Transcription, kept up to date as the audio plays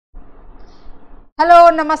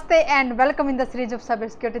Hello, namaste and welcome in the series of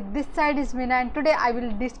cybersecurity. This side is Meena and today I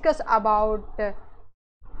will discuss about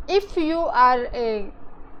if you are a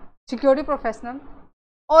security professional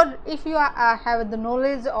or if you have the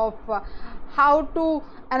knowledge of how to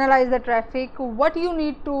analyze the traffic, what you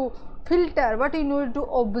need to filter, what you need to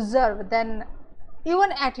observe, then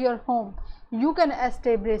even at your home you can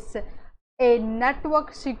establish a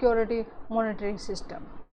network security monitoring system.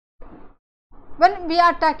 When we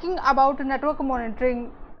are talking about network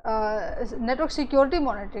monitoring, network security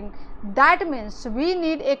monitoring, that means we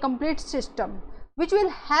need a complete system which will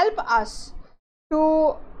help us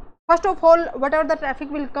to, first of all, whatever the traffic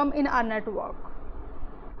will come in our network,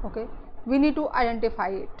 okay, we need to identify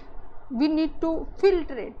it, we need to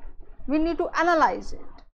filter it, we need to analyze it,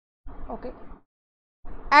 okay,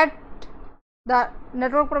 at the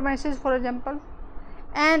network premises, for example,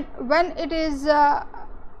 and when it is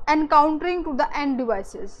encountering to the end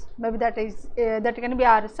devices, maybe that is that can be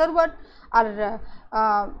our server, our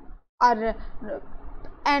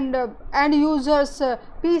end users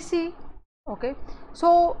PC, okay.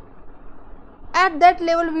 So at that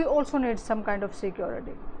level we also need some kind of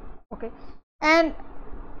security, okay, and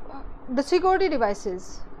the security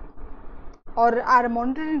devices or our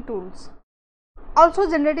monitoring tools also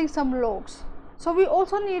generating some logs. So we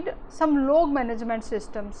also need some log management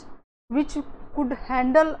systems which could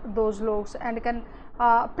handle those logs and can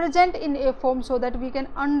present in a form so that we can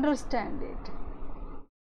understand it.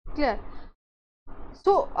 Clear?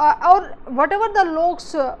 So or whatever the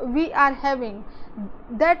logs we are having,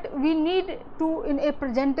 that we need to in a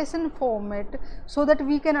presentation format so that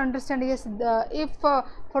we can understand, yes, if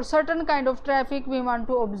for certain kind of traffic we want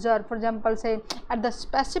to observe, for example, say at the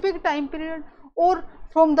specific time period or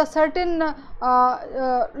from the certain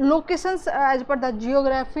locations as per the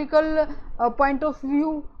geographical point of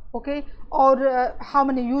view, okay, or how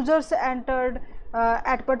many users entered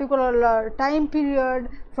at particular time period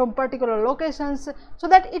from particular locations, so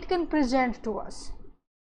that it can present to us.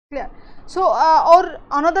 Clear? So or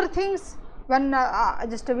another things, when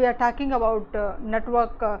just we are talking about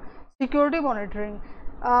network security monitoring,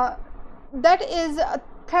 that is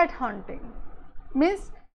threat hunting.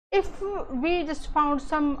 Means if we just found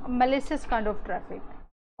some malicious kind of traffic,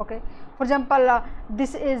 okay, for example,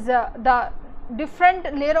 this is the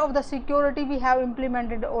different layer of the security we have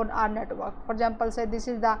implemented on our network. For example, say this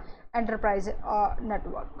is the enterprise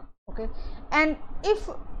network, okay, and if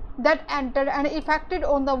that entered and affected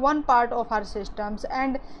on the one part of our systems,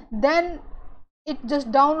 and then it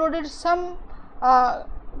just downloaded some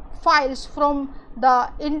files from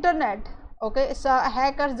the internet, okay. So a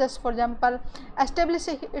hacker just, for example, establish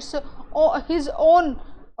his own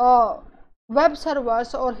web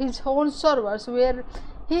servers or his own servers where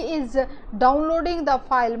he is downloading the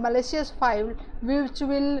file, malicious file, which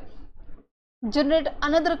will generate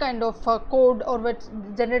another kind of code or which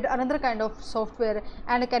generate another kind of software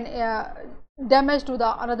and can damage to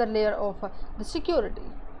the another layer of the security,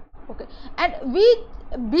 okay. And we,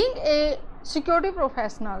 being a security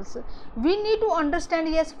professionals, we need to understand,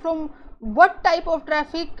 yes, from what type of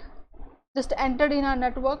traffic just entered in our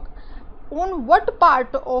network, on what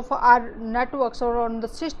part of our networks or on the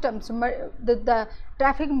systems the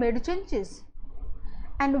traffic made changes,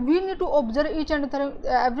 and we need to observe each and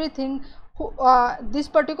everything, who, this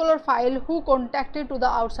particular file, who contacted to the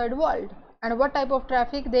outside world and what type of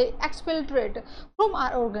traffic they exfiltrate from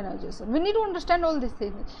our organization. We need to understand all these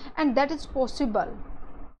things, and that is possible,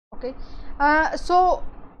 okay. So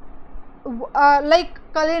like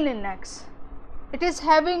Kali Linux, it is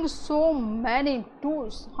having so many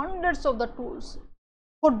tools, hundreds of the tools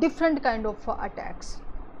for different kind of attacks,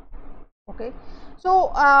 okay.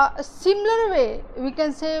 So similar way we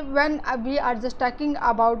can say, when we are just talking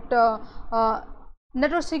about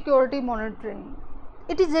network security monitoring,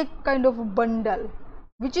 it is a kind of bundle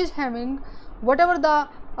which is having whatever the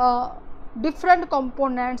different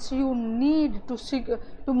components you need to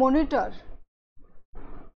monitor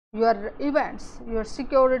your events, your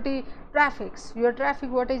security traffics, your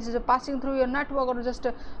traffic what is passing through your network or just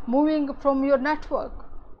moving from your network,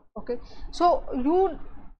 okay. So you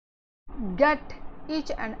get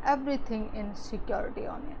each and everything in security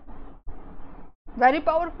on it. Very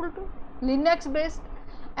powerful tool, Linux based,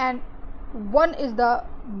 and one is the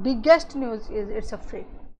biggest news is it's a free,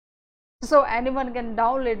 so anyone can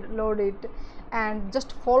download it and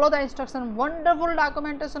just follow the instruction, wonderful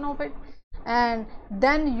documentation of it, and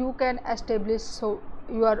then you can establish so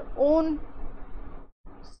your own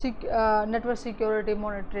network security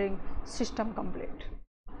monitoring system complete,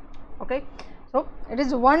 okay. So it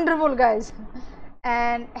is wonderful, guys,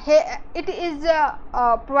 and it is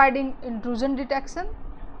providing intrusion detection,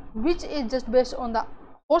 which is just based on the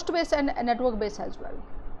host base and network base as well.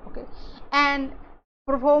 Okay, and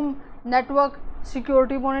perform network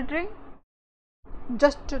security monitoring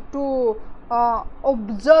just to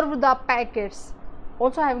observe the packets,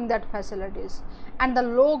 also having that facilities, and the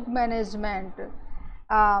log management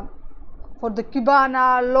uh, for the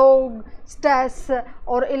Kibana, Log, Stas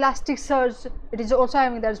or Elasticsearch. It is also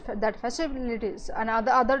having that facilities, and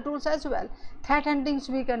other tools as well. Threat huntings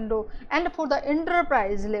we can do, and for the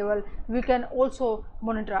enterprise level we can also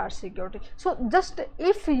monitor our security. So just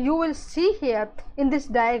if you will see here in this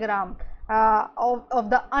diagram of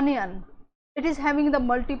the onion, it is having the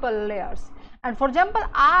multiple layers, and for example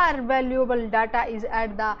our valuable data is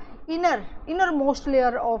at the innermost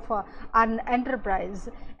layer of an enterprise,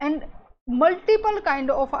 and multiple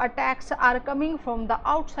kind of attacks are coming from the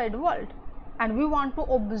outside world, and we want to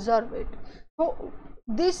observe it. So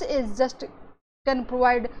this is just can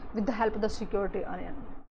provide with the help of the security onion.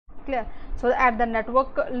 Clear? So at the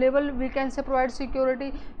network level we can say provide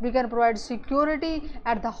security, we can provide security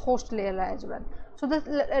at the host layer as well. So this,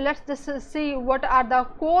 let's just see what are the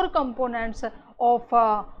core components of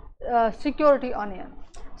security onion.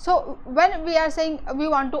 So when we are saying we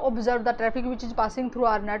want to observe the traffic which is passing through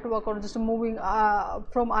our network or just moving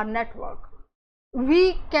from our network,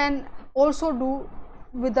 we can also do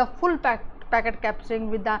with the full packet capturing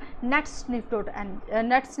with the netsniff-ng.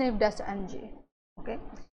 Okay,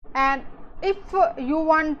 and if you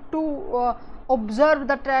want to observe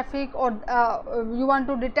the traffic, or you want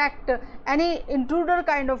to detect any intruder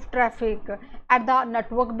kind of traffic at the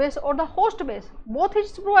network base or the host base, both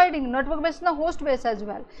is providing network base and the host base as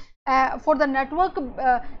well. For the network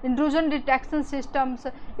intrusion detection systems,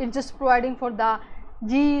 it's just providing for the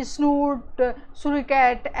G, Snoot,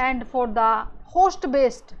 Suricate, and for the host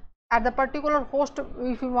based at the particular host,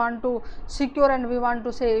 if we want to secure and we want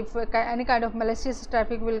to say if any kind of malicious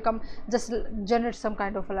traffic will come, just generate some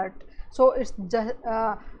kind of alert. So it's just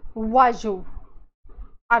Wazoo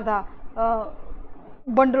are the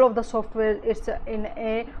bundle of the software. It's in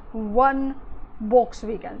a one box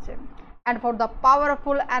we can say. And for the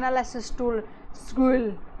powerful analysis tool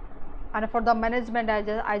Squirrel, and for the management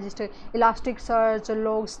I just Elasticsearch,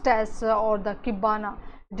 Log, Stas or the Kibana,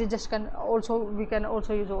 it just can also, we can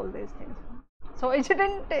also use all these things. So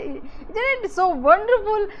isn't it so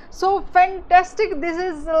wonderful, so fantastic? This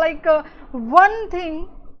is like one thing,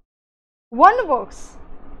 one box,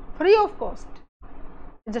 free of cost,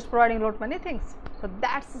 just providing lot many things. So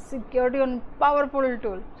that's security on powerful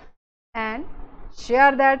tool. And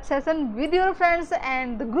share that session with your friends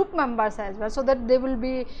and the group members as well, so that they will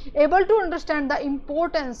be able to understand the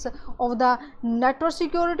importance of the network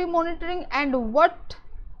security monitoring and what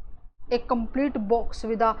a complete box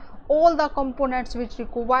with all the components which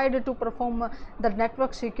required to perform the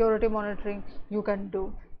network security monitoring you can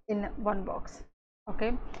do in one box.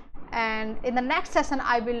 Okay, and in the next session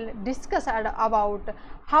I will discuss about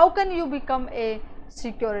how can you become a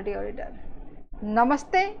security auditor.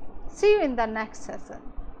 Namaste, see you in the next session.